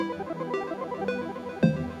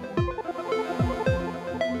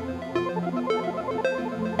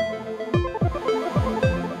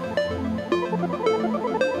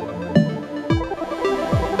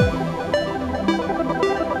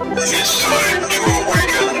to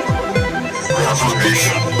awaken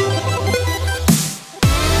reformation.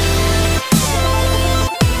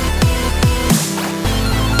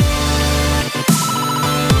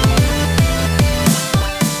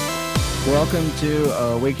 Welcome to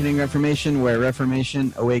Awakening Reformation, where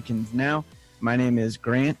Reformation awakens now. My name is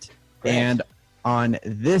Grant, and on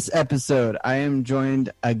this episode, I am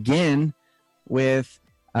joined again with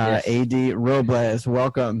A.D. Robles.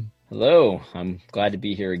 Welcome. Hello. I'm glad to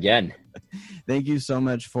be here again. Thank you so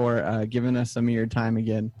much for giving us some of your time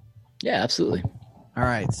again. Yeah, absolutely. All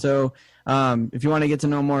right. So if you want to get to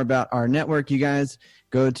know more about our network, you guys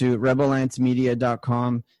go to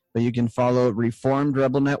rebelalliancemedia.com, but you can follow Reformed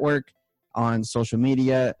Rebel Network on social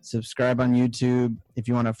media, subscribe on YouTube. If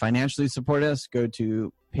you want to financially support us, go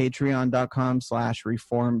to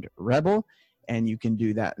patreon.com/reformedrebel, and you can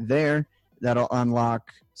do that there. That'll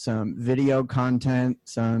unlock some video content,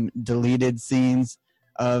 some deleted scenes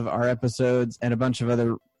of our episodes, and a bunch of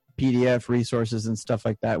other PDF resources and stuff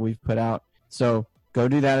like that we've put out. So go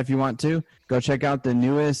do that if you want to. Go check out the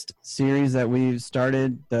newest series that we've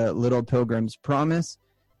started, the Little Pilgrim's Promise.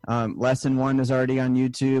 Lesson 1 is already on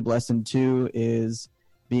YouTube. Lesson 2 is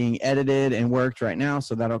being edited and worked right now,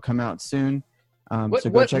 so that'll come out soon. So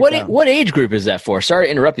go check that out. What age group is that for? Sorry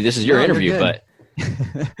to interrupt you. This is your interview, but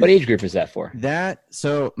what age group is that for?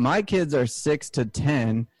 So my kids are 6 to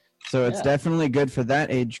 10, so it's definitely good for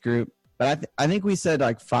that age group. But I think we said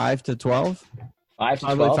like 5 to 12. 5 to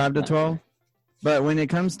 12? Probably 5 to 12. But when it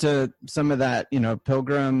comes to some of that,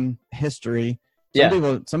 pilgrim history,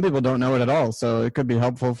 some people don't know it at all, so it could be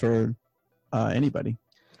helpful for anybody.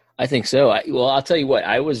 I think so. I'll tell you what.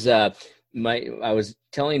 I was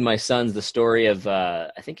telling my sons the story of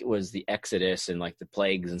I think it was the Exodus and like the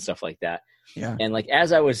plagues and stuff like that. Yeah. And like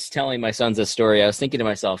as I was telling my sons this story, I was thinking to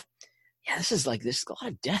myself, yeah, there's a lot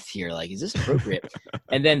of death here. Like, is this appropriate?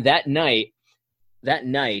 And then that night,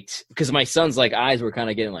 because my son's like eyes were kind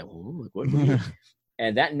of getting like, what?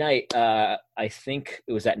 And that night, I think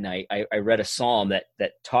it was that night, I read a psalm that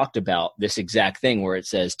talked about this exact thing, where it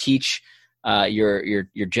says, "Teach your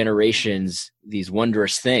generations these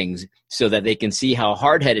wondrous things, so that they can see how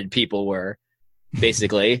hard-headed people were,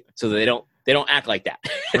 basically, so that they don't act like that."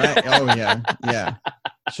 Right. Oh yeah.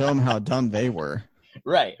 Show them how dumb they were.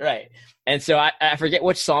 Right. And so I forget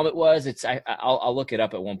which psalm it was. I'll look it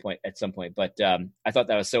up at some point. But I thought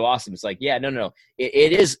that was so awesome. It's like, no.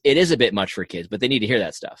 It is a bit much for kids, but they need to hear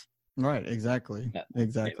that stuff. Right. Exactly. Yeah.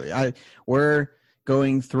 Exactly. We're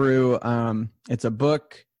going through. It's a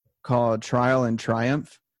book called Trial and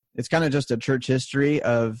Triumph. It's kind of just a church history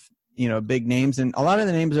of big names, and a lot of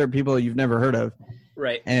the names are people you've never heard of.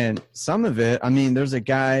 Right. And some of it, there's a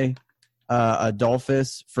guy,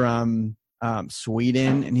 Adolphus from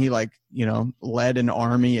Sweden, and he led an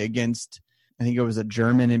army against, I think it was a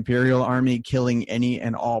German imperial army, killing any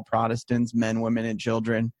and all Protestants, men, women, and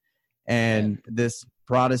children. And this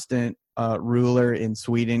Protestant ruler in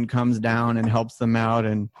Sweden comes down and helps them out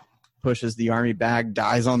and pushes the army back,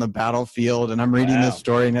 dies on the battlefield. And I'm reading this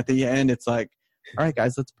story, and at the end it's like, all right,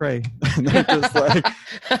 guys, let's pray. And they're just like,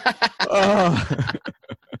 oh.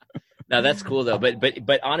 No, that's cool though.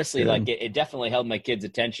 But honestly, like it definitely held my kids'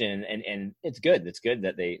 attention, and it's good. It's good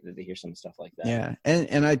that they hear some stuff like that. Yeah,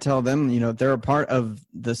 and I tell them, they're a part of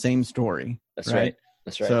the same story. That's right.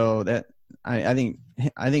 That's right. So that I think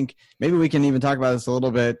maybe we can even talk about this a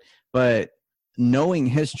little bit, but knowing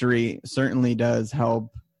history certainly does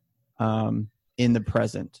help in the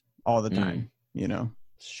present all the time.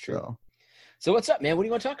 It's true. So what's up, man? What do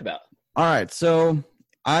you want to talk about? All right, so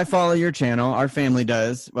I follow your channel. Our family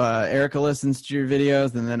does. Erica listens to your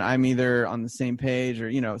videos, and then I'm either on the same page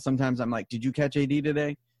or, sometimes I'm like, did you catch AD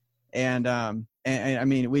today? And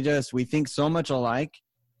we think so much alike,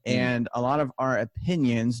 and a lot of our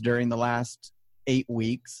opinions during the last 8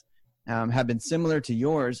 weeks have been similar to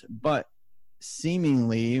yours, but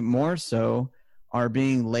seemingly more so are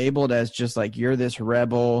being labeled as just like, you're this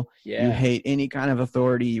rebel. Yeah. You hate any kind of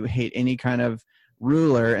authority. You hate any kind of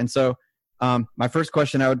ruler. And so, my first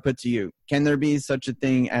question I would put to you: can there be such a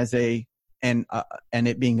thing as and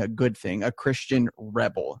it being a good thing, a Christian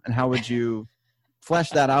rebel? And how would you flesh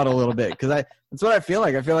that out a little bit? Because that's what I feel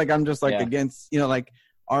like. I feel like I'm just like against, like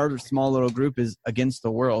our small little group is against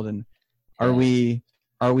the world. And are we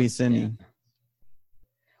sinning? Yeah.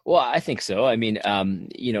 Well, I think so.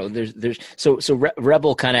 There's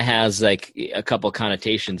rebel kind of has like a couple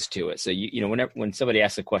connotations to it. So when somebody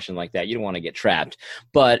asks a question like that, you don't want to get trapped.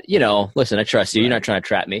 But listen, I trust you. Right. You're not trying to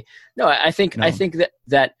trap me. No, I think that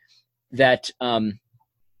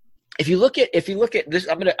if you look at this,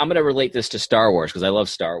 I'm gonna relate this to Star Wars because I love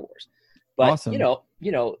Star Wars. But awesome.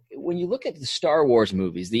 when you look at the Star Wars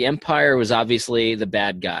movies, the Empire was obviously the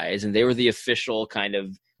bad guys, and they were the official kind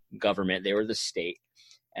of government. They were the state.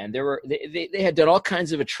 And they had done all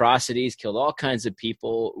kinds of atrocities, killed all kinds of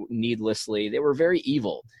people needlessly. They were very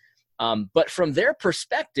evil. But from their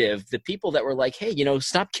perspective, the people that were like, hey,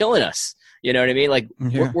 stop killing us. You know what I mean? Like,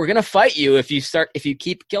 we're going to fight you if you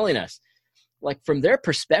keep killing us. Like, from their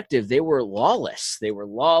perspective, they were lawless. They were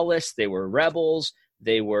lawless. They were rebels.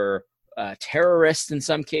 They were terrorists in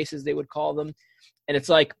some cases, they would call them. And it's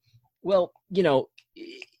like, well,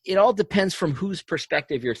 it all depends from whose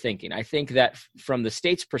perspective you're thinking. I think that from the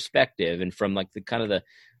state's perspective and from like the kind of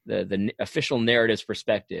the official narrative's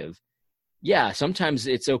perspective, yeah, sometimes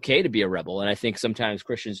it's okay to be a rebel. And I think sometimes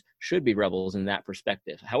Christians should be rebels in that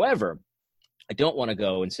perspective. However, I don't want to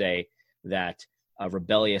go and say that a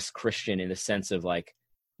rebellious Christian in the sense of like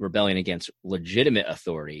rebelling against legitimate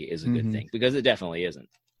authority is a good thing, because it definitely isn't.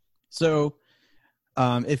 So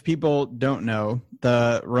if people don't know,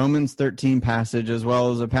 the Romans 13 passage, as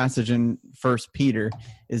well as a passage in 1 Peter,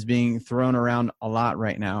 is being thrown around a lot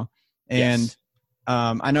right now. And Yes.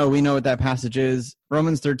 I know we know what that passage is.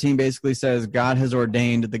 Romans 13 basically says God has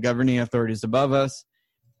ordained the governing authorities above us.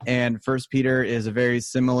 And 1 Peter is a very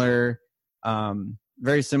similar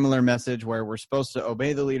message where we're supposed to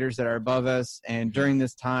obey the leaders that are above us. And during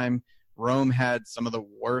this time, Rome had some of the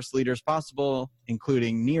worst leaders possible,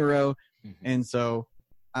 including Nero. And so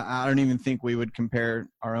I don't even think we would compare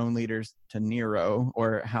our own leaders to Nero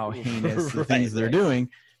or how heinous the things they're doing.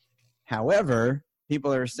 However,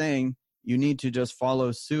 people are saying you need to just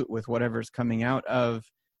follow suit with whatever's coming out of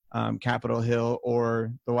Capitol Hill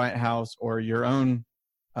or the White House or your own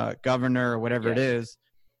governor or whatever it is.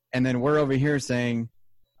 And then we're over here saying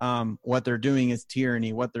what they're doing is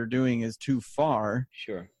tyranny. What they're doing is too far.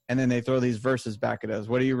 Sure. And then they throw these verses back at us.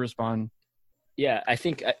 What do you respond? Yeah, I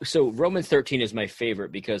think so. Romans 13 is my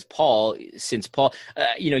favorite because Paul,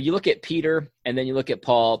 you look at Peter and then you look at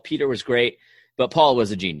Paul. Peter was great, but Paul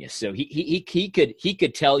was a genius. So he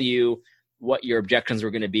could tell you what your objections were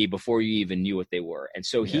going to be before you even knew what they were. And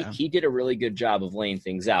so he did a really good job of laying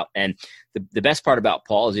things out. And the best part about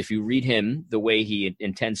Paul is if you read him the way he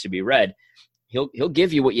intends to be read, he'll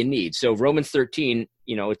give you what you need. So Romans 13,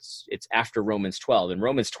 it's after Romans 12, and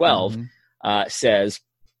Romans 12 says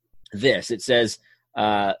this. It says,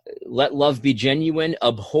 let love be genuine,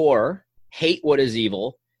 abhor, hate what is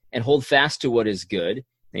evil, and hold fast to what is good.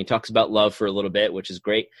 And he talks about love for a little bit, which is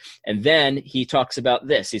great. And then he talks about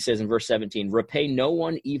this. He says in verse 17, repay no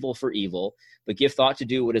one evil for evil, but give thought to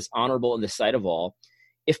do what is honorable in the sight of all.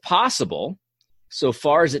 If possible, so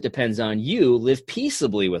far as it depends on you, live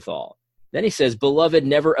peaceably with all. Then he says, beloved,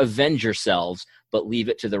 never avenge yourselves, but leave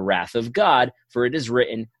it to the wrath of God, for it is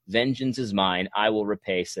written, vengeance is mine, I will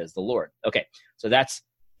repay, says the Lord. Okay, so that's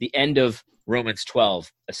the end of Romans 12,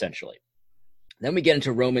 essentially. Then we get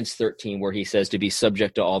into Romans 13, where he says to be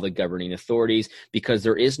subject to all the governing authorities, because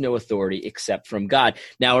there is no authority except from God.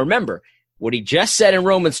 Now remember, what he just said in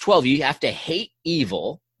Romans 12, you have to hate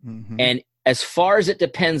evil, and as far as it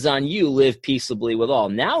depends on you, live peaceably with all.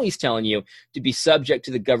 Now he's telling you to be subject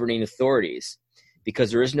to the governing authorities, because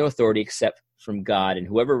there is no authority except from God, and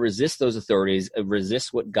whoever resists those authorities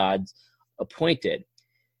resists what God's appointed.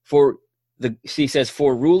 He says,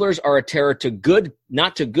 for rulers are a terror to good,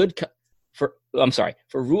 not to good. For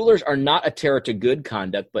rulers are not a terror to good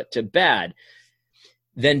conduct, but to bad.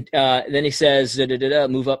 Then he says,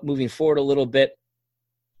 moving forward a little bit.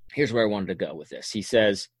 Here's where I wanted to go with this. He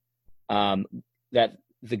says that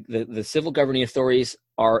the civil governing authorities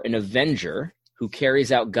are an avenger who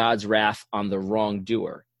carries out God's wrath on the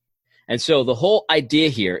wrongdoer. And so the whole idea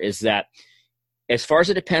here is that as far as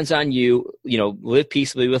it depends on you, live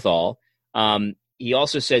peaceably with all. He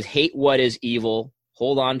also says, hate what is evil,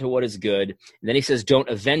 hold on to what is good. And then he says, don't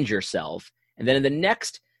avenge yourself. And then in the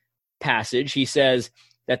next passage, he says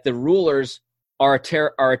that the rulers are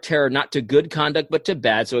a terror not to good conduct, but to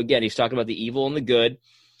bad. So again, he's talking about the evil and the good.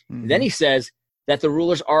 Then he says that the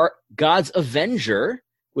rulers are God's avenger,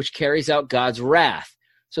 which carries out God's wrath.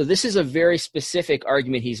 So this is a very specific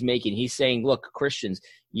argument he's making. He's saying, look, Christians,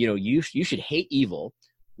 you should hate evil,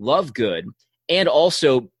 love good, and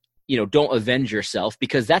also, don't avenge yourself,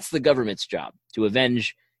 because that's the government's job, to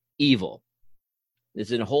avenge evil.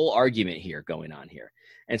 There's a whole argument here going on here.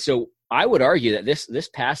 And so I would argue that this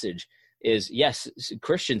passage is, yes,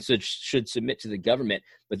 Christians should submit to the government,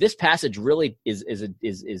 but this passage really is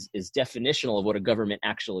definitional of what a government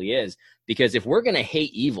actually is. Because if we're going to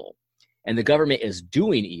hate evil and the government is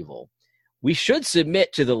doing evil, we should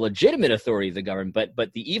submit to the legitimate authority of the government,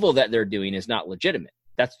 but the evil that they're doing is not legitimate.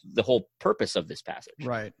 That's the whole purpose of this passage.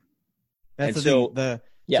 Right. That's and the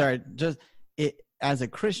thing. as a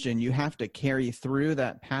Christian, you have to carry through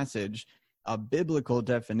that passage a biblical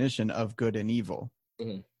definition of good and evil.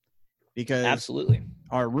 Mhm. Because Absolutely.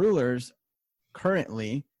 our rulers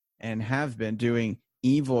currently and have been doing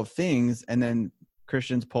evil things, and then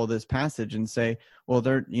Christians pull this passage and say, well,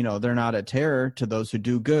 they're not a terror to those who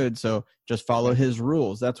do good, so just follow his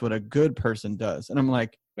rules. That's what a good person does. And I'm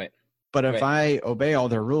like, Right. But if Right. I obey all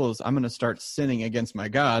their rules, I'm going to start sinning against my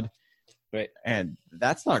God. Right. And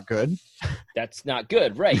that's not good. That's not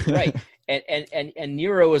good. Right. Right. and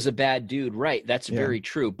Nero is a bad dude. Right. That's very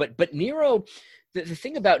true. But Nero, the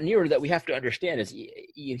thing about Nero that we have to understand is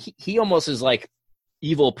he almost is like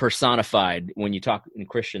evil personified when you talk in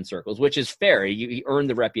Christian circles, which is fair. He earned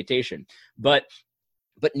the reputation. But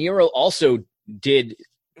Nero also did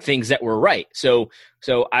things that were right. So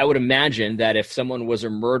I would imagine that if someone was a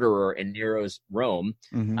murderer in Nero's Rome,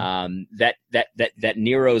 that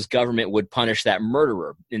Nero's government would punish that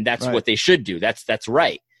murderer, and that's what they should do. That's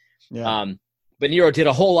right. Yeah. But Nero did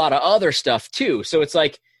a whole lot of other stuff too. So it's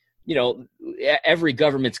like, every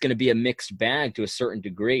government's going to be a mixed bag to a certain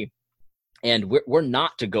degree, and we're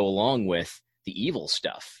not to go along with the evil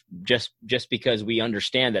stuff just because we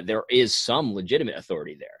understand that there is some legitimate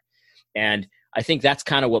authority there. And I think that's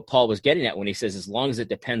kind of what Paul was getting at when he says, as long as it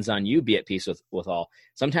depends on you, be at peace with all.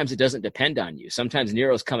 Sometimes it doesn't depend on you. Sometimes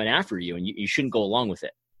Nero's coming after you, and you shouldn't go along with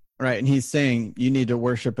it. Right. And he's saying you need to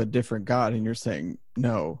worship a different God, and you're saying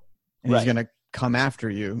no. And he's going to come after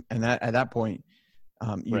you. And that at that point,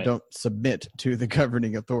 you don't submit to the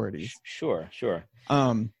governing authorities. Sure.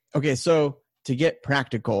 Okay, so to get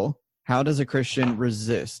practical, how does a Christian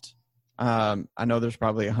resist? I know there's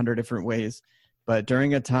probably 100 different ways, but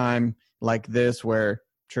during a time like this where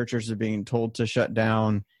churches are being told to shut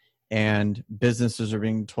down and businesses are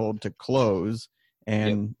being told to close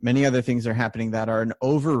and many other things are happening that are an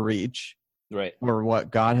overreach for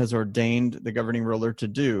what God has ordained the governing ruler to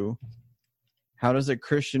do, how does a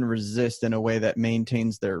Christian resist in a way that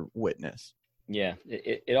maintains their witness? Yeah,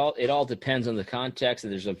 it all depends on the context,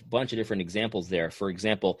 and there's a bunch of different examples there. For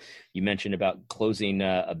example, you mentioned about closing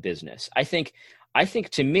a business. I think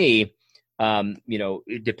to me,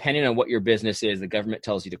 depending on what your business is, the government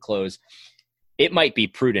tells you to close, it might be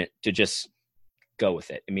prudent to just go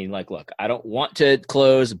with it. I mean, like, look, I don't want to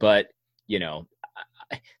close, but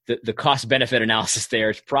the cost benefit analysis there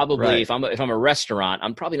is probably if I'm a restaurant,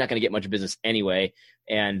 I'm probably not going to get much business anyway,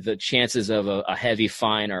 and the chances of a heavy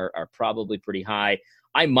fine are probably pretty high.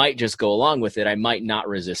 I might just go along with it. I might not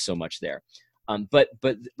resist so much there. But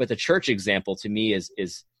the church example to me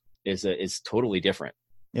is totally different.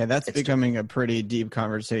 Yeah, it's becoming a pretty deep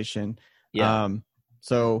conversation. Yeah.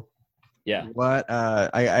 What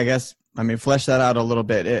I guess, flesh that out a little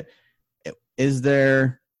bit. Is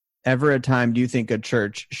there ever a time, do you think a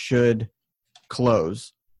church should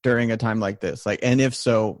close during a time like this? And if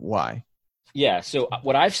so, why? Yeah. So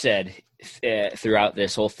what I've said throughout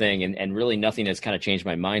this whole thing, and really nothing has kind of changed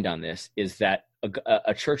my mind on this, is that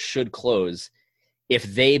a church should close if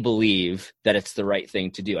they believe that it's the right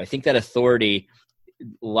thing to do. I think that authority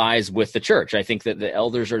lies with the church. I think that the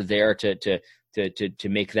elders are there to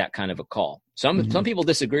make that kind of a call. Some people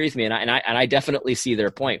disagree with me, and I definitely see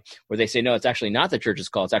their point where they say, no, it's actually not the church's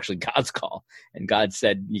call, it's actually God's call, and God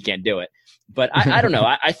said you can't do it. But I don't know.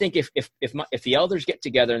 I think if the elders get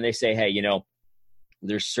together and they say, hey,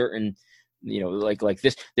 there's certain, like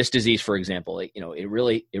this disease, for example, it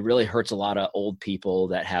really hurts a lot of old people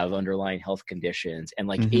that have underlying health conditions, and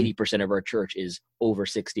 80% of our church is over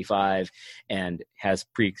 65 and has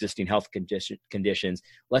pre-existing health conditions.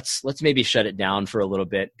 Let's maybe shut it down for a little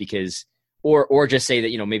bit, because or just say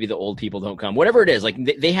that maybe the old people don't come, whatever it is. Like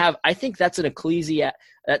they have, I think that's an ecclesia,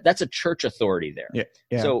 that's a church authority there.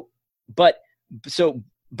 Yeah. But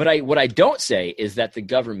what I don't say is that the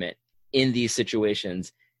government in these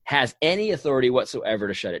situations has any authority whatsoever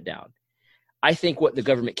to shut it down. I think what the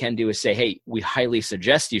government can do is say, hey, we highly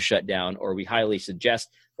suggest you shut down, or we highly suggest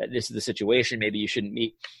that this is the situation, maybe you shouldn't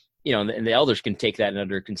meet, and the elders can take that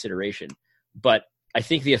under consideration. But I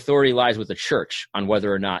think the authority lies with the church on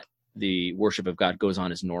whether or not the worship of God goes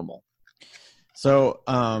on as normal. So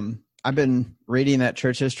I've been reading that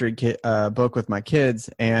church history book with my kids,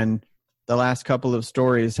 and the last couple of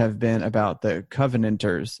stories have been about the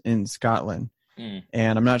Covenanters in Scotland.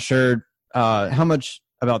 And I'm not sure how much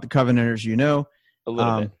about the Covenanters you know. A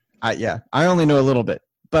little bit. I only know a little bit,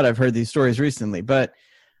 but I've heard these stories recently. But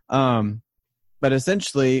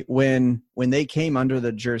essentially, when they came under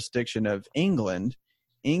the jurisdiction of England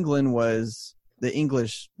was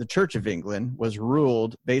the Church of England was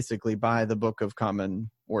ruled basically by the Book of Common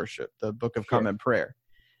Worship, the Book of Common Prayer.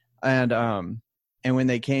 And And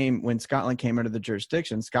when Scotland came under the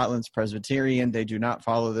jurisdiction, Scotland's Presbyterian, they do not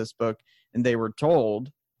follow this book. And they were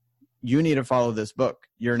told, you need to follow this book.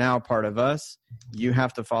 You're now part of us. You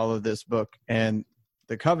have to follow this book. And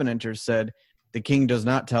the Covenanters said, the king does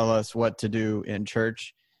not tell us what to do in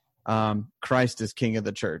church. Christ is king of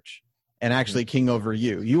the church and actually king over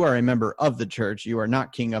you. You are a member of the church. You are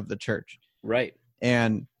not king of the church. Right.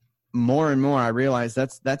 And more and more I realize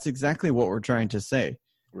that's exactly what we're trying to say.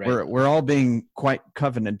 Right. We're all being quite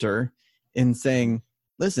covenanter in saying,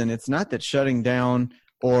 listen, it's not that shutting down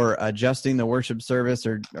or adjusting the worship service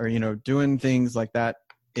or doing things like that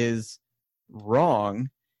is wrong.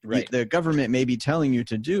 Right. The government may be telling you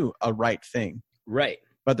to do a right thing. Right.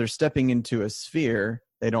 But they're stepping into a sphere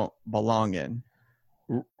they don't belong in.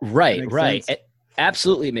 Right. Right. Sense? It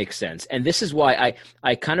absolutely makes sense. And this is why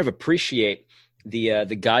I kind of appreciate the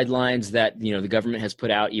guidelines that, the government has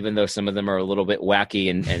put out, even though some of them are a little bit wacky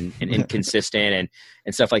and inconsistent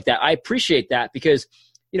and stuff like that. I appreciate that because,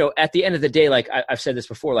 at the end of the day, like I've said this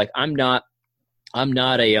before, like I'm not a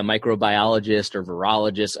microbiologist or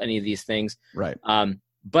virologist, any of these things. Right.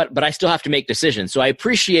 But I still have to make decisions. So I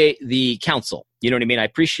appreciate the counsel. You know what I mean? I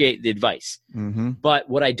appreciate the advice. Mm-hmm. But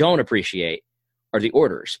what I don't appreciate are the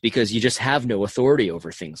orders, because you just have no authority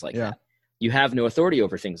over things like that. You have no authority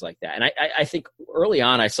over things like that. And I think early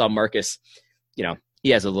on I saw Marcus, he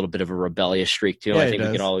has a little bit of a rebellious streak to him. Yeah, I think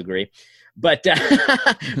we can all agree. But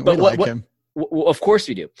we like him. Of course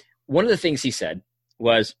we do. One of the things he said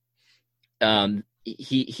was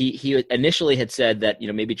he initially had said that,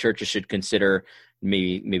 maybe churches should consider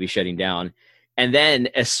maybe shutting down. And then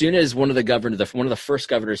as soon as one of the first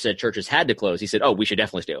governors said churches had to close, he said, "Oh, we should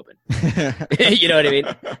definitely stay open." You know what I mean?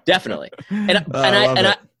 Definitely.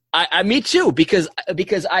 Me too, because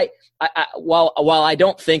while I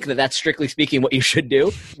don't think that that's strictly speaking what you should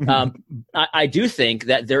do, I do think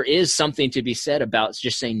that there is something to be said about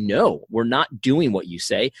just saying, no, we're not doing what you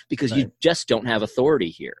say because you just don't have authority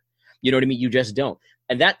here. You know what I mean? You just don't.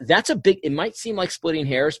 And that's it might seem like splitting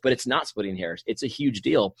hairs, but it's not splitting hairs. It's a huge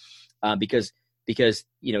deal because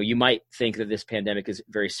you might think that this pandemic is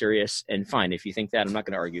very serious, and fine. If you think that, I'm not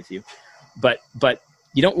going to argue with you, but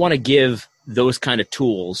you don't want to give those kind of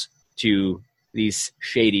tools to these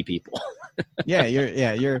shady people.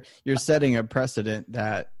 You're setting a precedent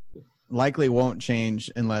that likely won't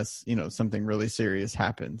change unless, something really serious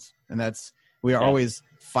happens. And we are always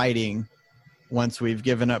fighting. Once we've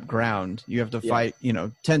given up ground, you have to fight,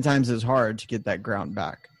 10 times as hard to get that ground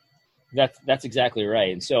back. That's exactly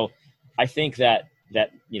right. And so I think that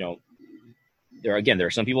there are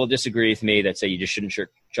some people who disagree with me that say you just shouldn't shut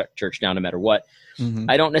church down no matter what. Mm-hmm.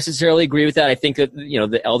 I don't necessarily agree with that. I think that,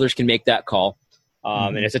 the elders can make that call.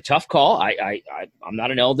 And it's a tough call. I'm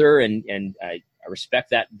not an elder and I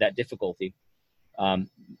respect that difficulty.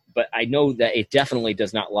 But I know that it definitely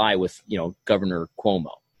does not lie with, Governor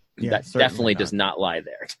Cuomo. That definitely does not lie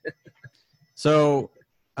there. So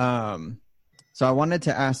I wanted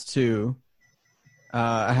to ask too,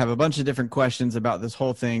 I have a bunch of different questions about this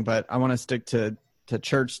whole thing, but I want to stick to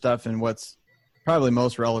church stuff and what's probably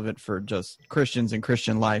most relevant for just Christians and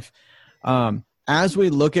Christian life. As we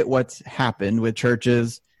look at what's happened with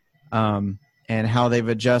churches and how they've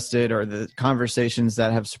adjusted or the conversations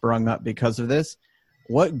that have sprung up because of this,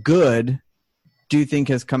 what good do you think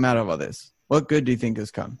has come out of all this? What good do you think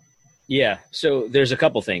has come? Yeah, so there's a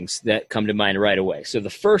couple things that come to mind right away. So the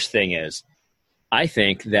first thing is, I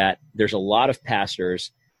think that there's a lot of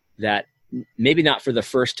pastors that maybe not for the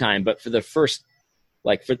first time, but for the first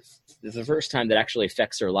time that actually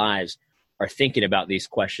affects their lives, are thinking about these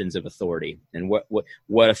questions of authority and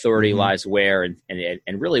what authority lies where,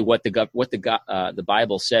 and really what the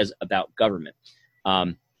Bible says about government.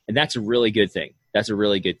 And that's a really good thing. That's a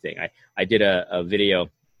really good thing. I did a video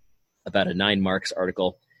about a 9 Marks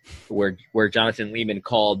article where Jonathan Leeman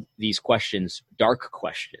called these questions dark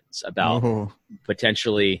questions about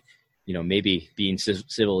potentially, maybe being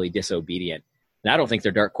civilly disobedient. And I don't think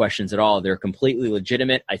they're dark questions at all. They're completely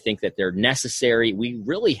legitimate. I think that they're necessary. We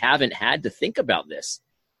really haven't had to think about this.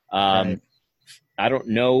 Right. I don't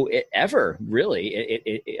know it ever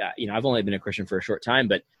really. I've only been a Christian for a short time,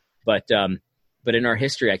 but in our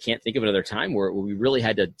history, I can't think of another time where we really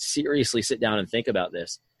had to seriously sit down and think about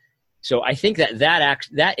this. So I think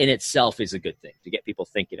that in itself is a good thing, to get people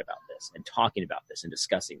thinking about this and talking about this and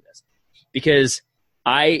discussing this, because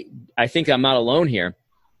I think I'm not alone here.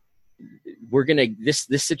 This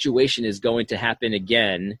situation is going to happen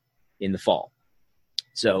again in the fall.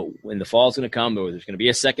 So when the fall is going to come, or there's going to be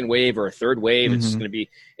a second wave or a third wave, it's going to be,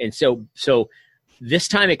 and so this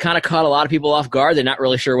time it kind of caught a lot of people off guard. They're not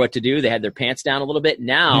really sure what to do. They had their pants down a little bit.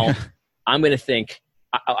 Now I'm going to think,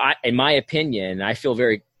 in my opinion, I feel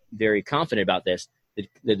very, very confident about this.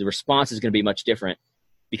 The response is going to be much different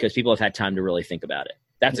because people have had time to really think about it.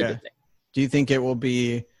 That's a good thing. Do you think it will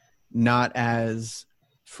be not as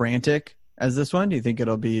frantic as this one? Do you think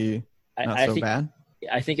it'll be not so bad?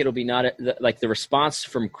 I think it'll be not like the response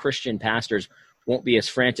from Christian pastors won't be as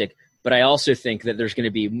frantic, but I also think that there's going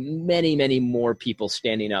to be many, many more people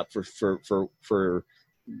standing up for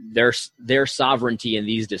their sovereignty in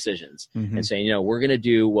these decisions and saying, we're going to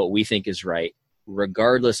do what we think is right,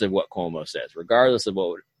 regardless of what Cuomo says, regardless of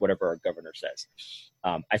whatever our governor says.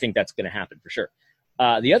 I think that's going to happen for sure.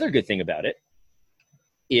 The other good thing about it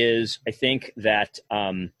is I think that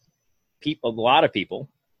a lot of people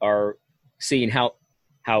are seeing how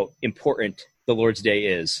important the Lord's Day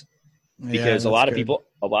is, because a lot of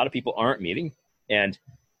people aren't meeting, and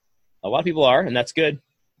a lot of people are, and that's good.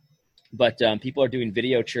 But people are doing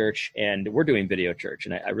video church, and we're doing video church,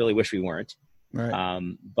 and I really wish we weren't. Right.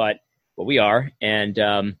 But we are,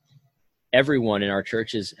 and everyone in our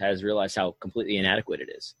churches has realized how completely inadequate it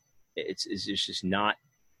is. It's just not.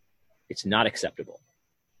 It's not acceptable,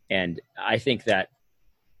 and I think that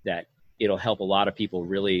it'll help a lot of people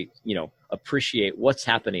really, appreciate what's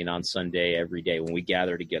happening on Sunday every day when we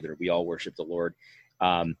gather together. We all worship the Lord.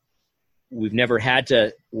 We've never had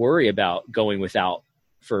to worry about going without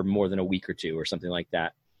for more than a week or two or something like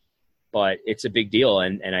that, but it's a big deal.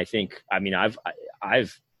 And I think,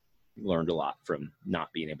 I've learned a lot from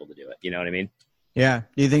not being able to do it. You know what I mean? Yeah.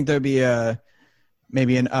 Do you think there'd be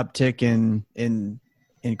maybe an uptick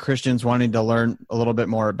in Christians wanting to learn a little bit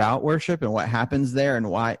more about worship and what happens there, and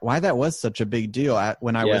why that was such a big deal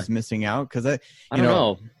when I was missing out? Because I don't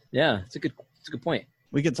know. Yeah, it's a good point.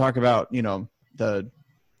 We could talk about the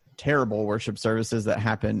terrible worship services that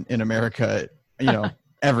happen in America,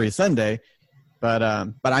 every Sunday, but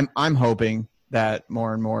I'm hoping that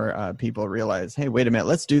more and more people realize, hey, wait a minute,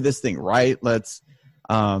 let's do this thing right. Let's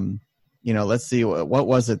let's see what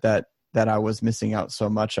was it that I was missing out so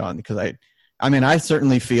much on, because I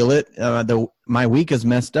certainly feel it. My week is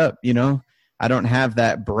messed up. I don't have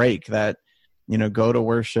that break that, go to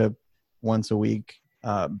worship once a week,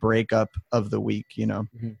 break up of the week,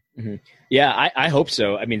 Mm-hmm. Mm-hmm. Yeah, I hope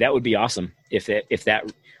so. That would be awesome if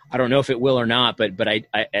that, I don't know if it will or not, but I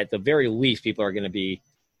at the very least, people are going to be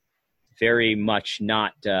very much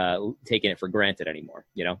not taking it for granted anymore,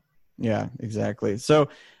 Yeah, exactly. So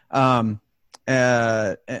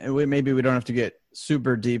maybe we don't have to get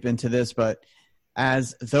super deep into this, but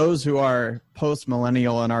as those who are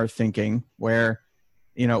post-millennial in our thinking, where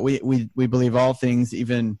we believe all things,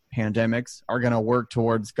 even pandemics, are going to work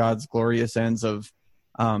towards God's glorious ends of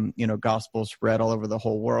gospel spread all over the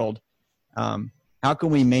whole world, how can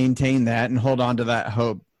we maintain that and hold on to that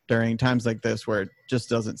hope during times like this where it just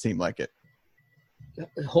doesn't seem like it?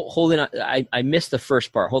 Holding on, I missed the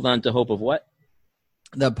first part. Hold on to hope of what?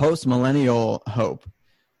 The post-millennial hope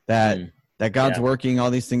that God's working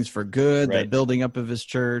all these things for good, right. The building up of his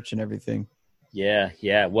church and everything.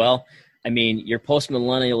 Yeah. Well, your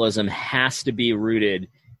post-millennialism has to be rooted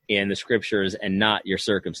in the scriptures and not your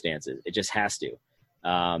circumstances. It just has to.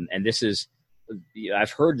 And this is,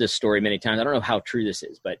 I've heard this story many times. I don't know how true this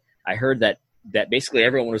is, but I heard that basically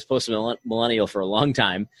everyone was post-millennial for a long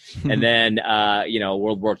time. And then,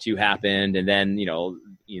 World War II happened, and then,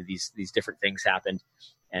 these different things happened,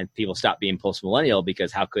 and people stopped being post-millennial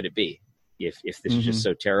because how could it be if this is just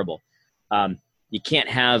so terrible? You can't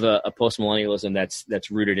have a post-millennialism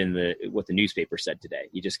that's rooted in what the newspaper said today.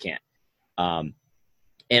 You just can't. And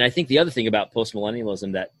I think the other thing about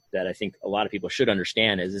post-millennialism that I think a lot of people should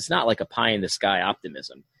understand is it's not like a pie-in-the-sky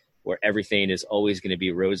optimism where everything is always going to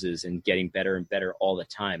be roses and getting better and better all the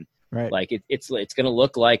time. Right. Like it's going to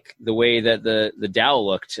look like the way that the Dow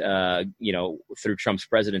looked, through Trump's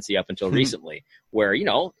presidency up until recently, where,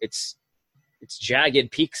 it's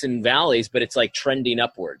jagged peaks and valleys, but it's like trending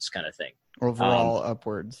upwards kind of thing. Overall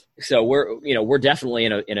upwards. So we're definitely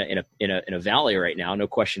in a valley right now, no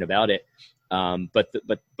question about it. But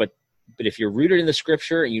if you're rooted in the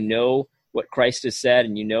scripture and you know what Christ has said,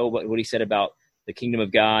 and you know what he said about the kingdom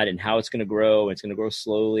of God and how it's going to grow, and it's going to grow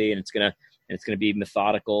slowly, and it's going to be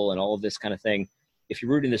methodical and all of this kind of thing. If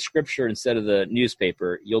you're rooted in the scripture instead of the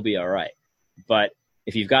newspaper, you'll be all right. But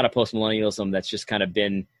if you've got a post-millennialism that's just kind of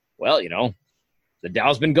been, the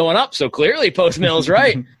Dow's been going up, so clearly post-mill's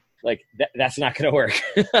right. Like that's not going to work.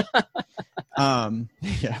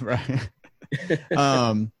 Yeah, right.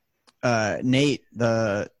 Nate,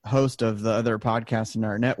 the host of the other podcast in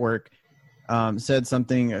our network, said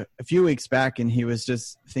something a few weeks back, and he was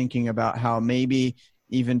just thinking about how maybe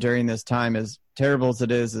even during this time, as terrible as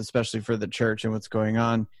it is, especially for the church and what's going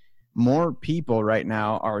on, more people right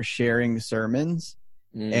now are sharing sermons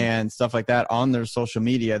and stuff like that on their social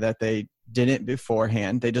media that they didn't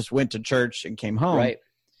beforehand. They just went to church and came home. Right.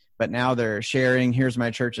 But now they're sharing, here's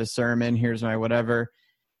my church's sermon, here's my whatever.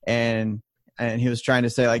 And he was trying to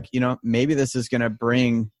say, like, maybe this is going to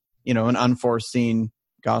bring, an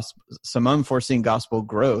some unforeseen gospel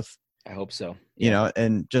growth. I hope so.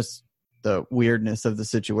 And just the weirdness of the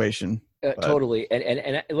situation. Totally.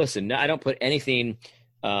 And listen, I don't put anything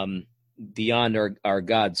beyond our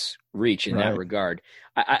God's reach in that regard.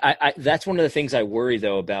 I that's one of the things I worry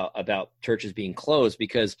though about churches being closed,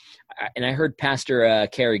 because I heard Pastor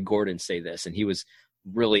Kerry Gordon say this, and he was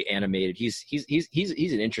really animated. He's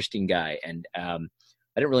an interesting guy, and I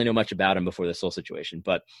didn't really know much about him before this whole situation,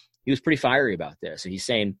 but he was pretty fiery about this. And he's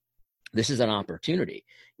saying this is an opportunity.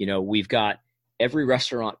 We've got every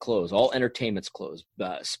restaurant closed, all entertainment's closed,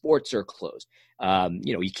 sports are closed.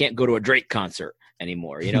 You can't go to a Drake concert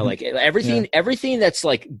anymore. Like everything that's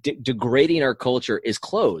like degrading our culture is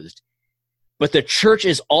closed, but the church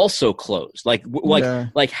is also closed. Like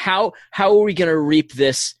how are we going to reap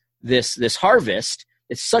this harvest?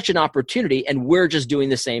 It's such an opportunity, and we're just doing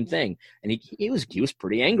the same thing. And he was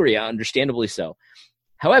pretty angry, understandably so.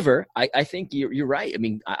 However, I think you're right. I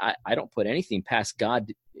mean, I don't put anything past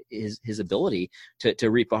God, his ability to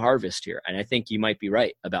reap a harvest here. And I think you might be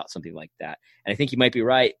right about something like that. And I think you might be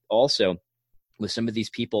right also with some of these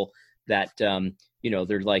people that, they're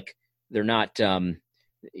not,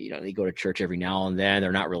 they go to church every now and then.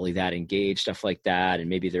 They're not really that engaged, stuff like that. And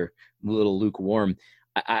maybe they're a little lukewarm.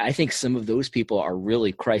 I think some of those people are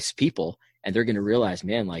really Christ's people, and they're going to realize,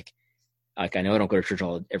 man, like I know I don't go to church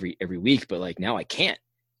every week, but like now I can't.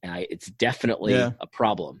 And it's definitely a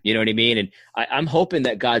problem. You know what I mean? And I'm hoping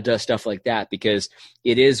that God does stuff like that, because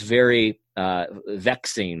it is very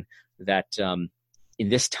vexing that in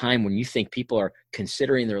this time when you think people are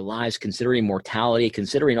considering their lives, considering mortality,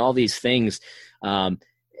 considering all these things, and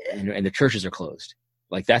the churches are closed.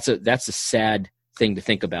 Like that's a sad thing to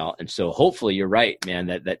think about. And so hopefully you're right, man,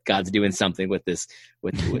 that God's doing something with this,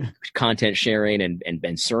 with content sharing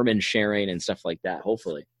and sermon sharing and stuff like that.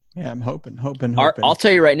 Hopefully. Yeah, I'm hoping. I'll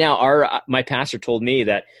tell you right now, my pastor told me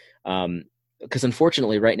that, because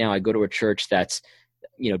unfortunately right now I go to a church that's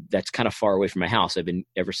kind of far away from my house. I've been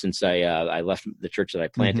ever since I left the church that I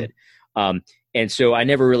planted. Mm-hmm. And so I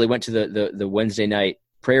never really went to the Wednesday night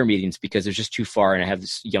prayer meetings because it's just too far, and I have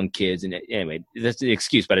this young kids, and anyway, that's the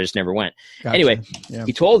excuse, but I just never went. Gotcha. Anyway,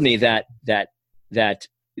 He told me that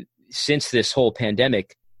since this whole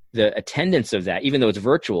pandemic, the attendance of that, even though it's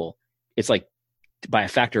virtual, it's like by a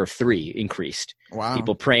factor of 3 increased. Wow.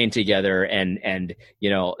 People praying together and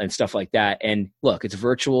stuff like that. And look, it's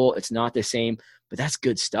virtual. It's not the same, but that's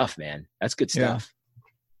good stuff, man. That's good stuff.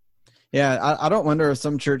 Yeah. I don't wonder if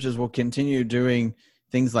some churches will continue doing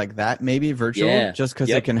things like that, maybe virtual, just because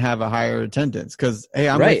they can have a higher attendance. Because, hey,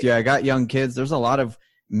 I'm with you. I got young kids. There's a lot of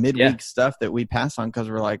midweek stuff that we pass on because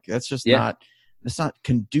we're like, that's just it's not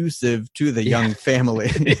conducive to the young family.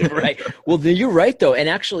 Right. Well, you're right, though. And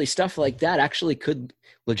actually, stuff like that actually could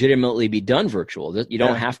legitimately be done virtual. You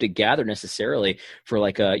don't have to gather necessarily for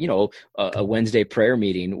like a Wednesday prayer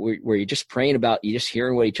meeting where you're just praying about, you just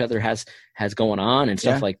hearing what each other has going on and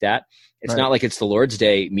stuff like that. It's not like it's the Lord's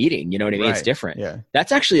Day meeting. You know what I mean? Right. It's different. Yeah.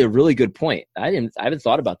 That's actually a really good point. I haven't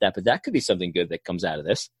thought about that, but that could be something good that comes out of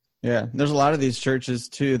this. Yeah. There's a lot of these churches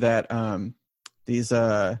too that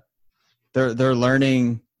they're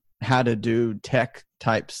learning how to do tech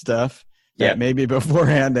type stuff that maybe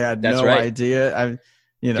beforehand they had idea.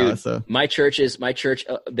 Dude, so my church,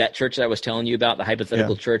 that church that I was telling you about, the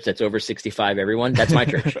hypothetical church that's over 65, everyone, that's my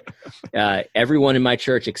church. Everyone in my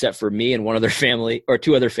church, except for me and one other family or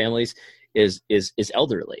 2 other families is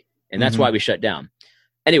elderly. And that's why we shut down.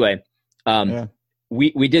 Anyway,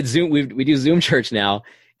 we did Zoom. We do Zoom church now.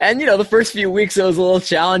 And, the first few weeks, it was a little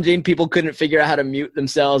challenging. People couldn't figure out how to mute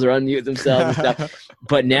themselves or unmute themselves and stuff.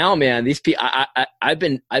 But now, man, these people, I've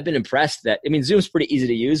been impressed that, Zoom's pretty easy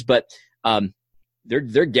to use, but,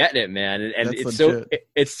 they're getting it, man. And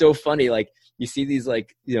it's so funny. Like you see these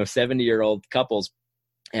 70-year-old couples,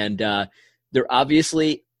 and they're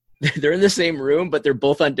obviously they're in the same room, but they're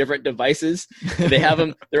both on different devices. They have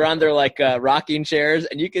them, they're on their rocking chairs,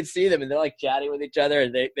 and you can see them, and they're like chatting with each other,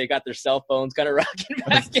 and they got their cell phones kind of rocking back.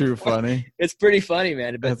 That's too funny. It's pretty funny,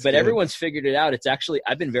 man. But everyone's figured it out. It's actually,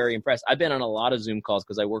 I've been very impressed. I've been on a lot of Zoom calls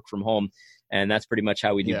because I work from home, and that's pretty much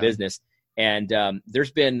how we do business. And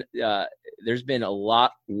there's been a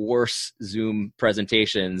lot worse Zoom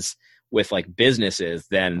presentations with businesses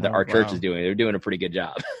than our church is doing. They're doing a pretty good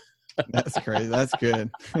job. That's crazy. That's good.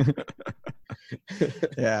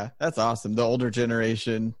 Yeah, that's awesome. The older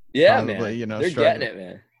generation, probably, man, they're getting it,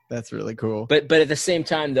 man. That's really cool. But at the same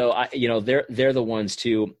time, though, they're the ones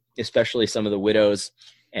too, especially some of the widows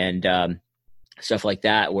and stuff like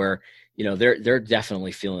that, where they're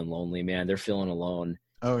definitely feeling lonely, man. They're feeling alone.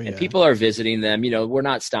 Oh yeah. And people are visiting them. We're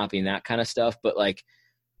not stopping that kind of stuff, but like,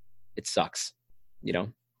 it sucks.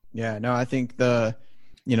 Yeah. No, I think the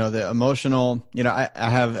emotional. I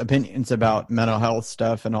have opinions about mental health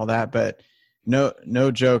stuff and all that, but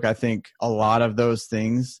no joke. I think a lot of those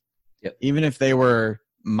things, yep. even if they were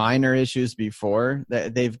minor issues before,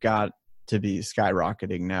 they've got to be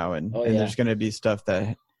skyrocketing now, and there's going to be stuff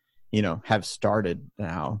that have started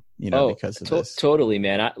now, because of this. Totally,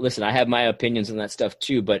 man. Listen, I have my opinions on that stuff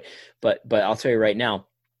too, but I'll tell you right now,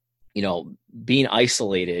 being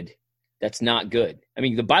isolated, that's not good. I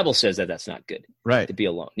mean, the Bible says that that's not good, right? To be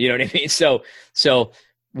alone. You know what I mean? So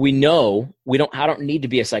we know I don't need to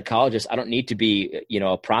be a psychologist. I don't need to be,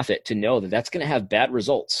 a prophet to know that that's going to have bad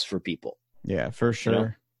results for people. Yeah, for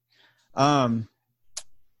sure. Blanking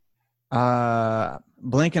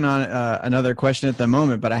on another question at the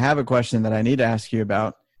moment, but I have a question that I need to ask you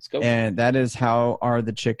about. Let's go. And that is, how are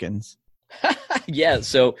the chickens? Yeah.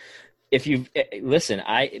 So if you listen,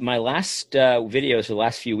 my last videos for the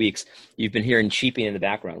last few weeks, you've been hearing cheeping in the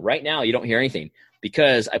background. Right now, you don't hear anything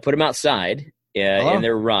because I put them outside in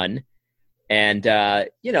their run. And,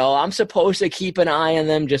 I'm supposed to keep an eye on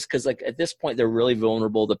them just because, like, at this point, they're really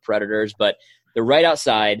vulnerable to predators, but they're right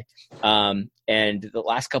outside. And the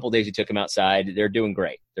last couple of days we took them outside, they're doing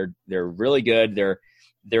great. They're really good.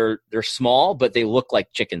 They're small, but they look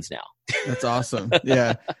like chickens now. That's awesome.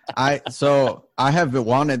 Yeah. I have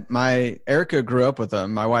wanted Erica grew up with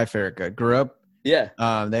them. My wife, Erica, grew up.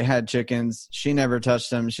 Yeah. They had chickens. She never touched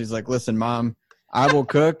them. She's like, listen, Mom, I will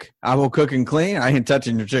cook and clean. I ain't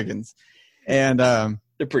touching your chickens. And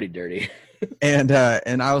they're pretty dirty. and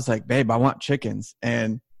I was like, babe, I want chickens.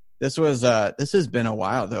 And this has been a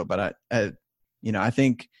while though, but I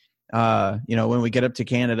think when we get up to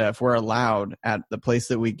Canada, if we're allowed at the place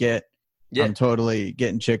that we get, I'm totally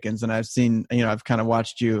getting chickens. And I've seen, I've kind of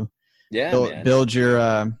watched you build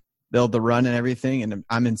the run and everything, and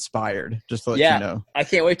I'm inspired, just to let you know. I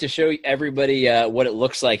can't wait to show everybody what it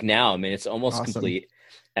looks like now. I mean, it's almost awesome. Complete.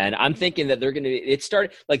 And I'm thinking that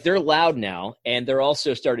they're loud now, and they're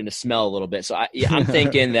also starting to smell a little bit. So I'm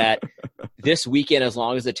thinking that this weekend, as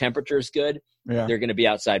long as the temperature is good, they're going to be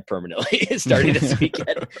outside permanently starting this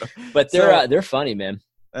weekend. But they're funny, man.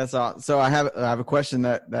 That's all. So I have a question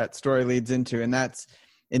that story leads into, and that's,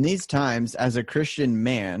 in these times, as a Christian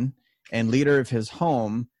man and leader of his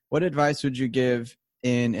home, what advice would you give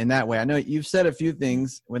in that way? I know you've said a few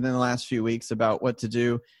things within the last few weeks about what to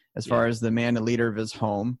do as far as the man and leader of his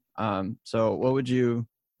home. So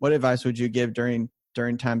what advice would you give during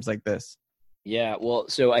times like this? Yeah, well,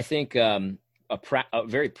 so I think a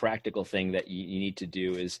very practical thing that you need to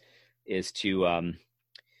do is to I'm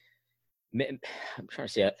trying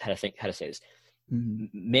to say how to say this.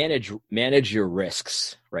 Manage your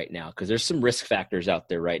risks right now, because there's some risk factors out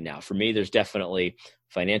there right now. For me, there's definitely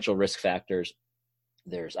financial risk factors.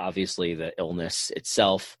 There's obviously the illness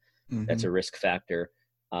itself. That's a risk factor.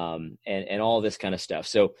 And all this kind of stuff.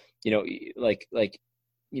 So, depending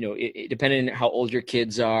on how old your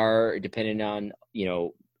kids are, depending on,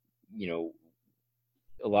 a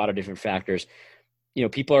lot of different factors,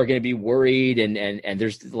 people are going to be worried,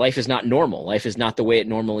 and life is not normal. Life is not the way it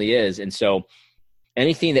normally is. And so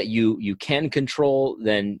anything that you can control,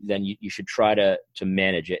 then you should try to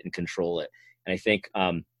manage it and control it. And I think,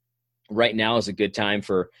 right now is a good time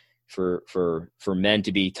for men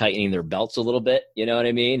to be tightening their belts a little bit, you know what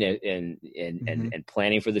I mean? And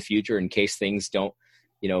planning for the future in case things don't,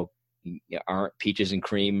 aren't peaches and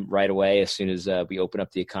cream right away as soon as we open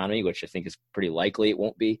up the economy, which I think is pretty likely it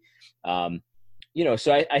won't be. So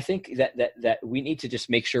I think that we need to just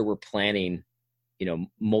make sure we're planning,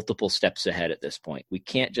 multiple steps ahead at this point. We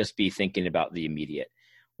can't just be thinking about the immediate.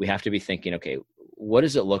 We have to be thinking, okay, what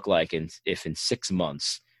does it look like if in 6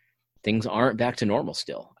 months things aren't back to normal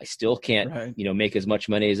still? I still can't, make as much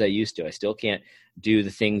money as I used to. I still can't do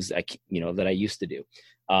the things that I used to do.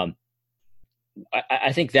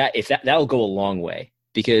 I think that that'll go a long way,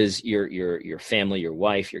 because your family, your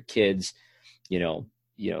wife, your kids,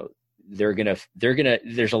 they're gonna,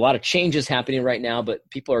 there's a lot of changes happening right now, but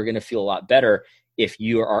people are going to feel a lot better if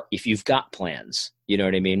you've got plans, you know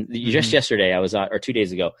what I mean? Just yesterday or 2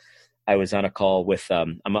 days ago, I was on a call with,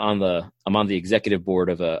 I'm on the executive board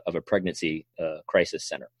of a pregnancy crisis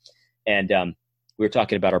center. And we were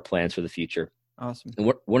talking about our plans for the future. Awesome.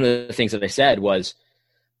 And one of the things that I said was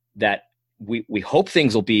that we hope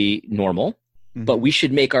things will be normal, but we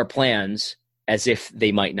should make our plans as if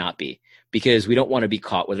they might not be, because we don't want to be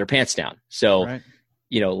caught with our pants down. So,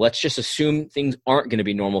 let's just assume things aren't going to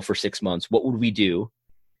be normal for 6 months. What would we do?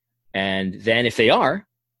 And then if they are,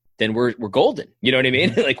 then we're golden. You know what I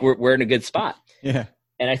mean? Like we're in a good spot. Yeah.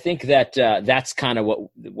 And I think that that's kind of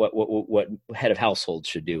what head of household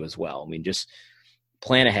should do as well. I mean, just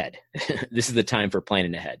plan ahead. This is the time for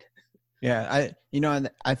planning ahead. Yeah.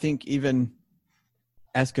 I think even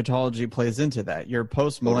eschatology plays into that. Your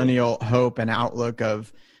post-millennial hope and outlook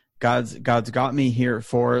of God's got me here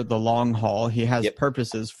for the long haul. He has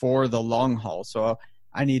purposes for the long haul. So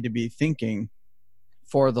I need to be thinking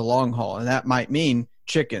for the long haul. And that might mean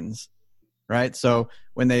chickens, right? So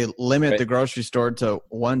when they limit the grocery store to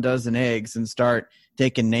 1 dozen eggs and start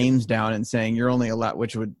taking names down and saying you're only allowed,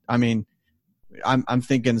 which would, I mean, I'm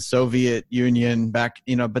thinking Soviet Union back,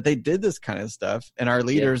 but they did this kind of stuff. And our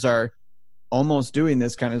leaders are almost doing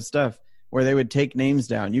this kind of stuff where they would take names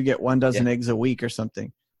down. You get 1 dozen eggs a week or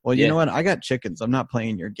something. Well, you know what? I got chickens. I'm not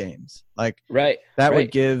playing your games. Like that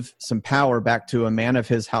would give some power back to a man of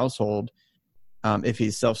his household if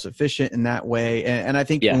he's self-sufficient in that way. And I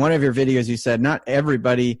think in one of your videos, you said not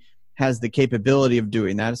everybody has the capability of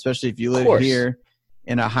doing that, especially if you live here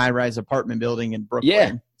in a high-rise apartment building in Brooklyn.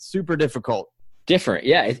 Yeah. Super difficult. Different.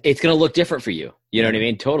 Yeah. It's going to look different for you. You know what I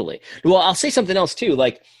mean? Totally. Well, I'll say something else too.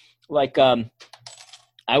 Like I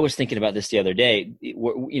was thinking about this the other day,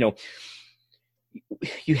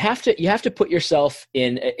 you have to put yourself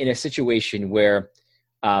in a situation where,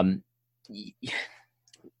 let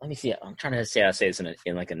me see. I'm trying to say this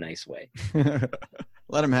in like a nice way.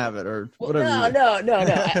 Let him have it or whatever.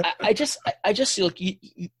 No. I just look,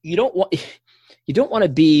 you don't want to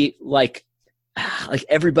be like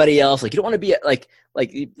everybody else. Like you don't want to be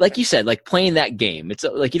like you said, like playing that game. It's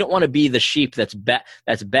like, you don't want to be the sheep that's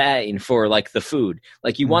baying for like the food.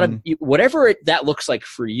 Like you want to, whatever that looks like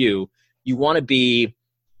for you, you want to be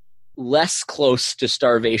less close to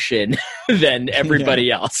starvation than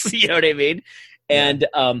everybody else. You know what I mean? And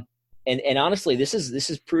honestly, this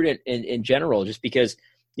is prudent in general, just because,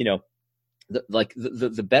 the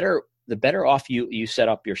better off you set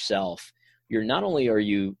up yourself, you're not only are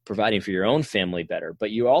you providing for your own family better,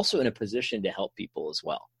 but you're also in a position to help people as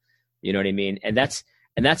well. You know what I mean? And that's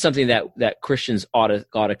something that Christians ought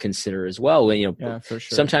to consider as well. And, for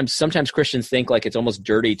sure. Sometimes Christians think like it's almost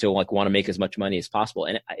dirty to like want to make as much money as possible.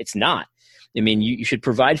 And it's not. I mean, you should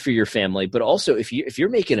provide for your family, but also if you're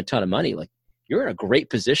making a ton of money, like you're in a great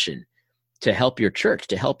position to help your church,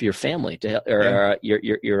 to help your family, to help the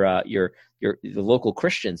local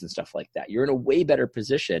Christians and stuff like that. You're in a way better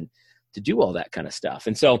position to do all that kind of stuff.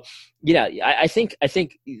 And so, I think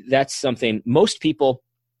that's something most people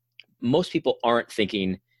aren't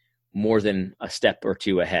thinking more than a step or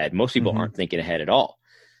two ahead. Most people aren't thinking ahead at all.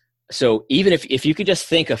 So even if you could just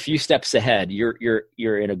think a few steps ahead, you're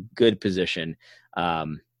in a good position,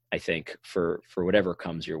 I think, for whatever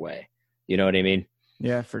comes your way. You know what I mean?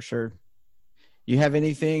 Yeah, for sure. You have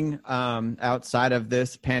anything outside of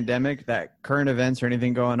this pandemic, that current events or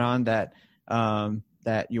anything going on that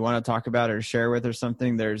you want to talk about or share with or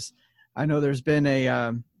something? I know there's been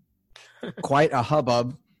a quite a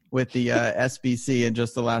hubbub with the SBC in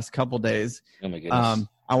just the last couple days. Oh my goodness.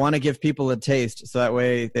 I want to give people a taste so that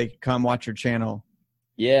way they can come watch your channel.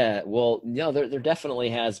 Yeah, well, no, there definitely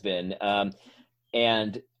has been.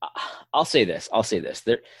 And I'll say this.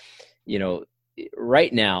 There,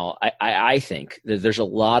 right now, I think that there's a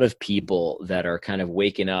lot of people that are kind of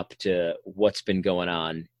waking up to what's been going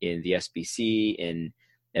on in the SBC, in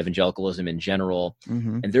evangelicalism in general.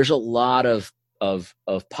 And there's a lot of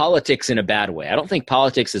politics in a bad way. I don't think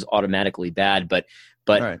politics is automatically bad, but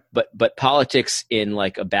politics in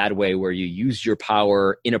like a bad way where you use your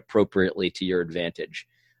power inappropriately to your advantage.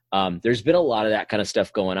 There's been a lot of that kind of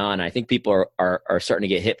stuff going on. I think people are starting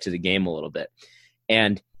to get hip to the game a little bit.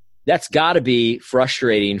 And that's got to be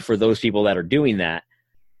frustrating for those people that are doing that.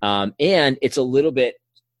 And it's a little bit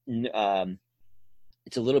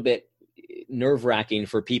nerve-wracking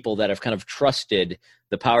for people that have kind of trusted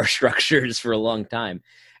the power structures for a long time.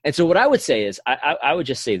 And so what I would say is, I would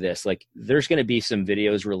just say this, like, there's going to be some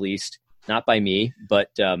videos released, not by me,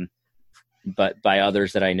 but by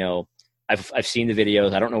others that I know. I've seen the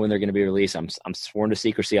videos. I don't know when they're going to be released. I'm sworn to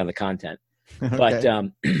secrecy on the content,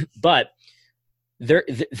 okay. But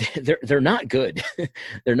they're not good.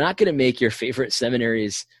 They're not going to make your favorite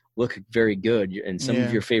seminaries look very good, and some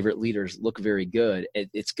of your favorite leaders look very good.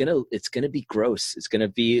 It's gonna be gross. It's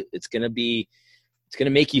gonna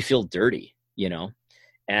make you feel dirty,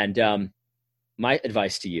 And my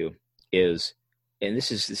advice to you is, and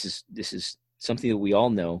this is something that we all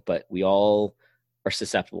know, but we all are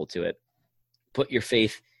susceptible to it. Put your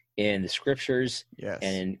faith in the scriptures and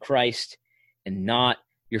in Christ, and not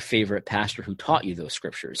your favorite pastor who taught you those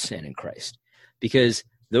scriptures and in Christ, because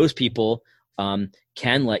those people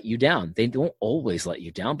can let you down. They don't always let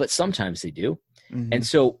you down, but sometimes they do. Mm-hmm. And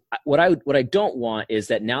so what I don't want is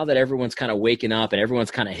that now that everyone's kind of waking up and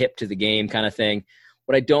everyone's kind of hip to the game kind of thing,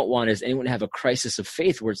 what I don't want is anyone to have a crisis of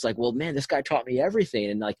faith where it's like, well, man, this guy taught me everything.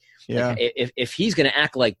 And like, if he's going to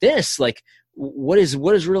act like this, like what is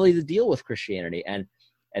really the deal with Christianity? And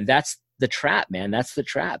that's the trap, man. That's the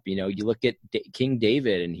trap. You know, you look at King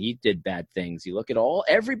David and he did bad things. You look at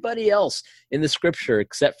everybody else in the scripture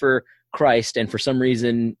except for Christ, and for some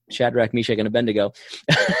reason Shadrach, Meshach, and Abednego,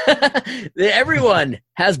 everyone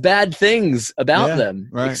has bad things about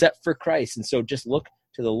them except for Christ. And so just look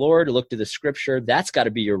to the Lord, look to the scripture. That's got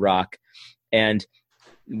to be your rock. And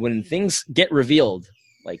when things get revealed,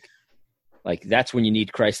 like that's when you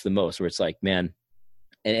need Christ the most, where it's like, man.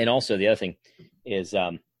 And also the other thing is,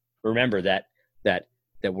 remember that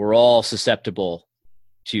we're all susceptible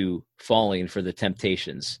to falling for the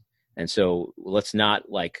temptations. And so let's not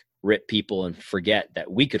like rip people and forget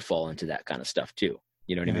that we could fall into that kind of stuff too.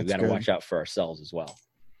 You know what I mean? We've got to watch out for ourselves as well.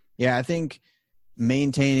 Yeah. I think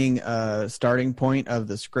maintaining a starting point of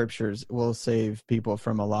the scriptures will save people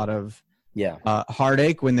from a lot of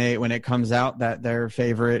heartache when it comes out that their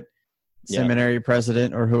favorite seminary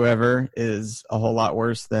president or whoever is a whole lot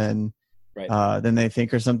worse than they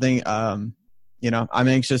think or something. You know, I'm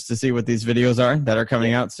anxious to see what these videos are that are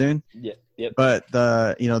coming out soon. Yeah. Yep. But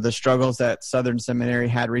the struggles that Southern Seminary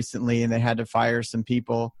had recently, and they had to fire some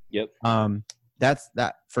people. Yep.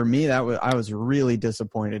 That for me, I was really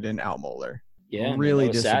disappointed in Al Mohler. Yeah. Really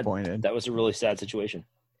disappointed. Sad. That was a really sad situation.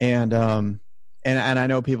 And I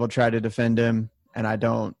know people try to defend him, and I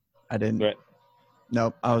didn't. Right.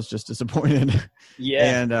 Nope. I was just disappointed.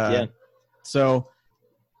 Yeah. And so,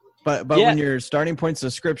 but when your starting points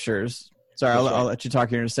of scriptures, sorry, I'll let you talk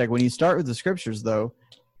here in a sec. When you start with the scriptures, though,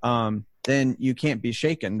 then you can't be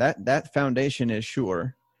shaken. That foundation is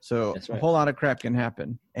sure. So a whole lot of crap can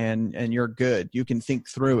happen, and you're good. You can think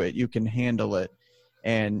through it. You can handle it,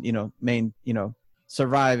 and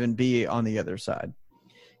survive and be on the other side.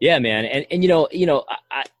 Yeah, man. And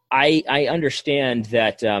I understand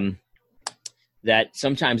that that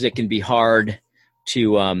sometimes it can be hard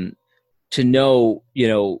to know,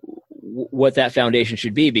 what that foundation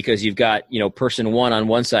should be, because you've got, person one on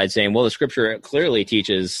one side saying, well, the scripture clearly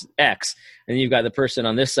teaches X. And then you've got the person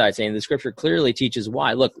on this side saying the scripture clearly teaches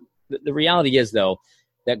Y. Look, the reality is, though,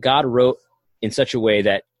 that God wrote in such a way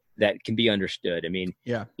that can be understood. I mean,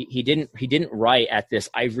 he didn't write at this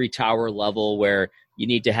ivory tower level where you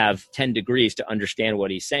need to have 10 degrees to understand what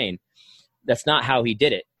he's saying. That's not how he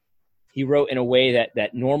did it. He wrote in a way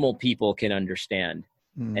that normal people can understand.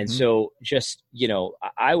 Mm-hmm. And so just,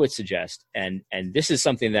 I would suggest, and this is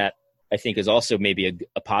something that I think is also maybe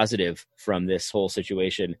a positive from this whole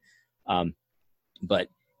situation. But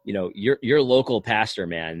your local pastor,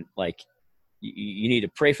 man, like you need to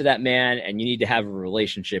pray for that man, and you need to have a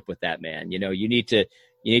relationship with that man. You need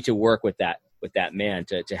to work with that man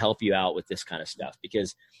to help you out with this kind of stuff,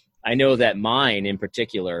 because I know that mine in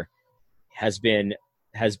particular has been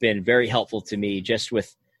very helpful to me, just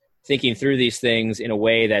with thinking through these things in a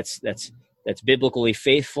way that's biblically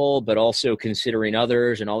faithful, but also considering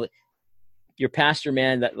others and all that. Your pastor,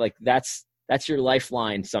 man, that's your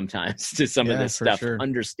lifeline sometimes to some of this stuff, sure.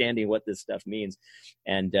 Understanding what this stuff means.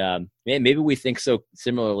 And man, maybe we think so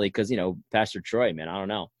similarly because, Pastor Troy, man, I don't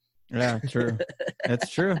know. Yeah, true.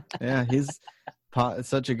 That's true. Yeah, he's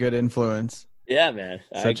such a good influence. Yeah, man.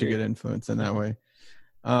 Such a good influence in that way.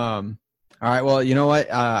 All right. Well, you know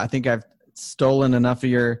what? I think I've stolen enough of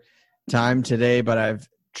your time today, but I've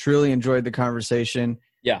truly enjoyed the conversation.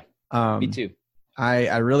 Yeah, me too.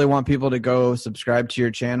 I really want people to go subscribe to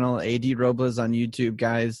your channel, A.D. Robles on YouTube,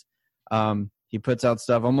 guys. He puts out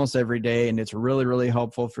stuff almost every day, and it's really, really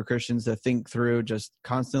helpful for Christians to think through just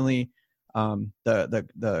constantly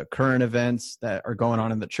the current events that are going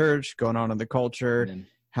on in the church, going on in the culture,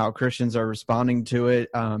 how Christians are responding to it.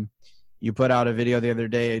 You put out a video the other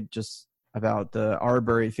day just about the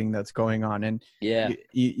Arbery thing that's going on. And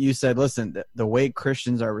you said, listen, the way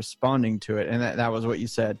Christians are responding to it. And that was what you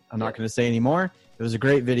said. I'm not going to say anymore. It was a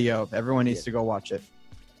great video. Everyone needs to go watch it.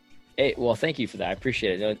 Hey, well, thank you for that. I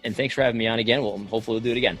appreciate it. And thanks for having me on again. Hopefully we'll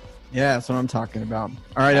do it again. Yeah, that's what I'm talking about.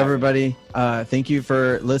 All right, everybody. Thank you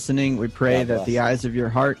for listening. We pray that the eyes of your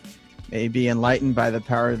heart may be enlightened by the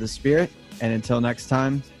power of the Spirit. And until next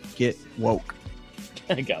time, get woke.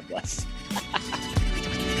 God bless.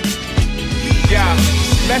 Yeah.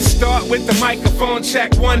 Let's start with the microphone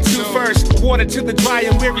check, 1, 2 first. Water to the dry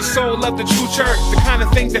and weary soul of the true church. The kind of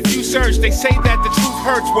things that few search, they say that the truth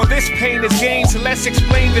hurts. Well, this pain is gain, so let's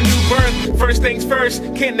explain the new birth. First things first,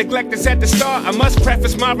 can't neglect this at the start. I must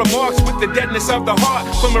preface my remarks with the deadness of the heart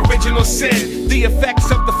from original sin, the effects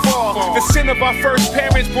of the fall. The sin of our first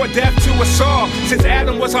parents brought death to us all. Since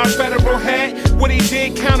Adam was our federal head, what he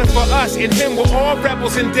did counted for us. In him we're all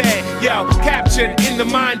rebels and dead. Yo, captured in the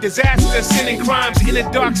mind, disaster, sin and crimes in a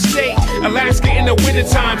dark state. Alaska in the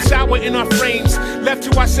wintertime, sour in our frames. Left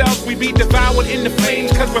to ourselves, we be devoured in the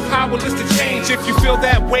flames, cause we're powerless to change. If you feel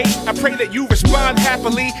that weight, I pray that you respond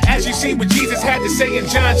happily as you see what Jesus had to say in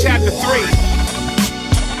John chapter 3.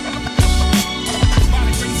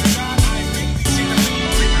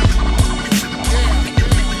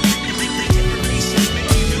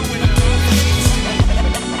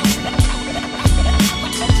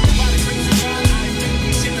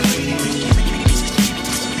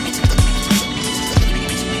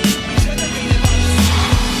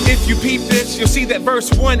 You peep this, you'll see that verse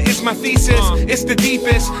 1 is my thesis. It's the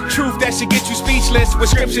deepest truth that should get you speechless. What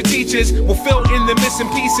scripture teaches will fill in the missing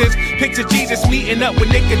pieces. Picture Jesus meeting up with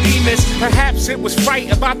Nicodemus. Perhaps it was fright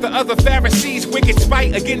about the other Pharisees' wicked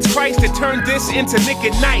spite against Christ that turned this into Nick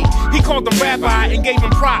at night. He called him rabbi and gave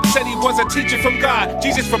him props, said he was a teacher from God.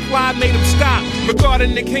 Jesus' reply made him stop.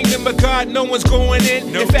 Regarding the kingdom of God, no one's going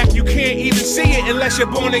in. In fact, you can't even see it unless you're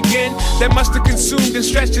born again. That must have consumed and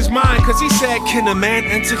stretched his mind, cause he said, can a man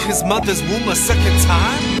enter his mother's womb a second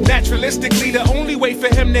time? Naturalistically, the only way for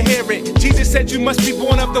him to hear it. Jesus said you must be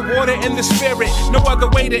born of the water and the spirit. No other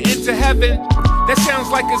way to enter heaven. That sounds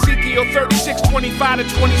like Ezekiel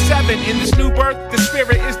 36:25-27. In this new birth, the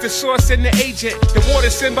spirit is the source and the agent. The water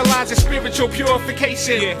symbolizes spiritual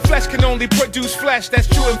purification. Flesh can only produce flesh, that's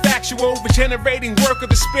true and factual. Regenerating work of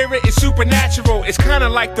the spirit is supernatural. It's kinda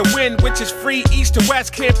like the wind, which is free east to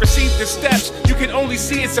west. Can't perceive the steps, you can only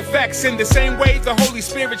see its effects. In the same way, the Holy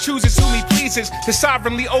Spirit chooses whom he pleases to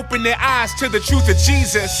sovereignly open their eyes to the truth of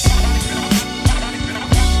Jesus.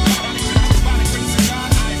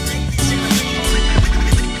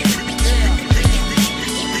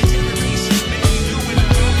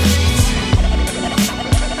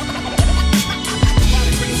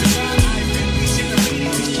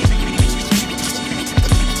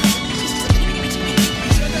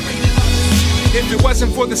 If it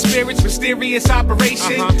wasn't for the Spirit's mysterious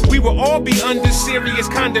operation, we would all be under serious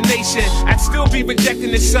condemnation. I'd still be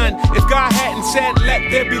rejecting the Son if God hadn't said, let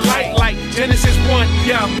there be light, like Genesis 1.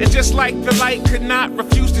 Yo, and just like the light could not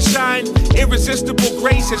refuse to shine, irresistible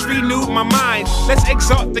grace has renewed my mind. Let's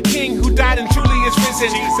exalt the King who died and truly is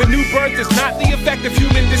risen. The new birth is not the effect of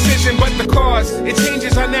human decision, but the cause. It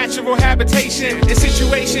changes our natural habitation and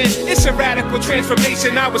situation. It's a radical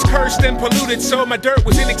transformation. I was cursed and polluted, so my dirt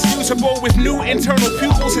was inexcusable. With new internal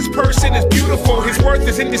pupils, his person is beautiful. His worth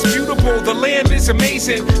is indisputable. The Lamb is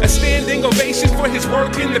amazing. A standing ovation for his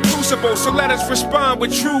work in the crucible. So let us respond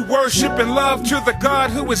with true worship and love to the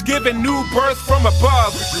God who was given new birth from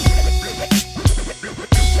above.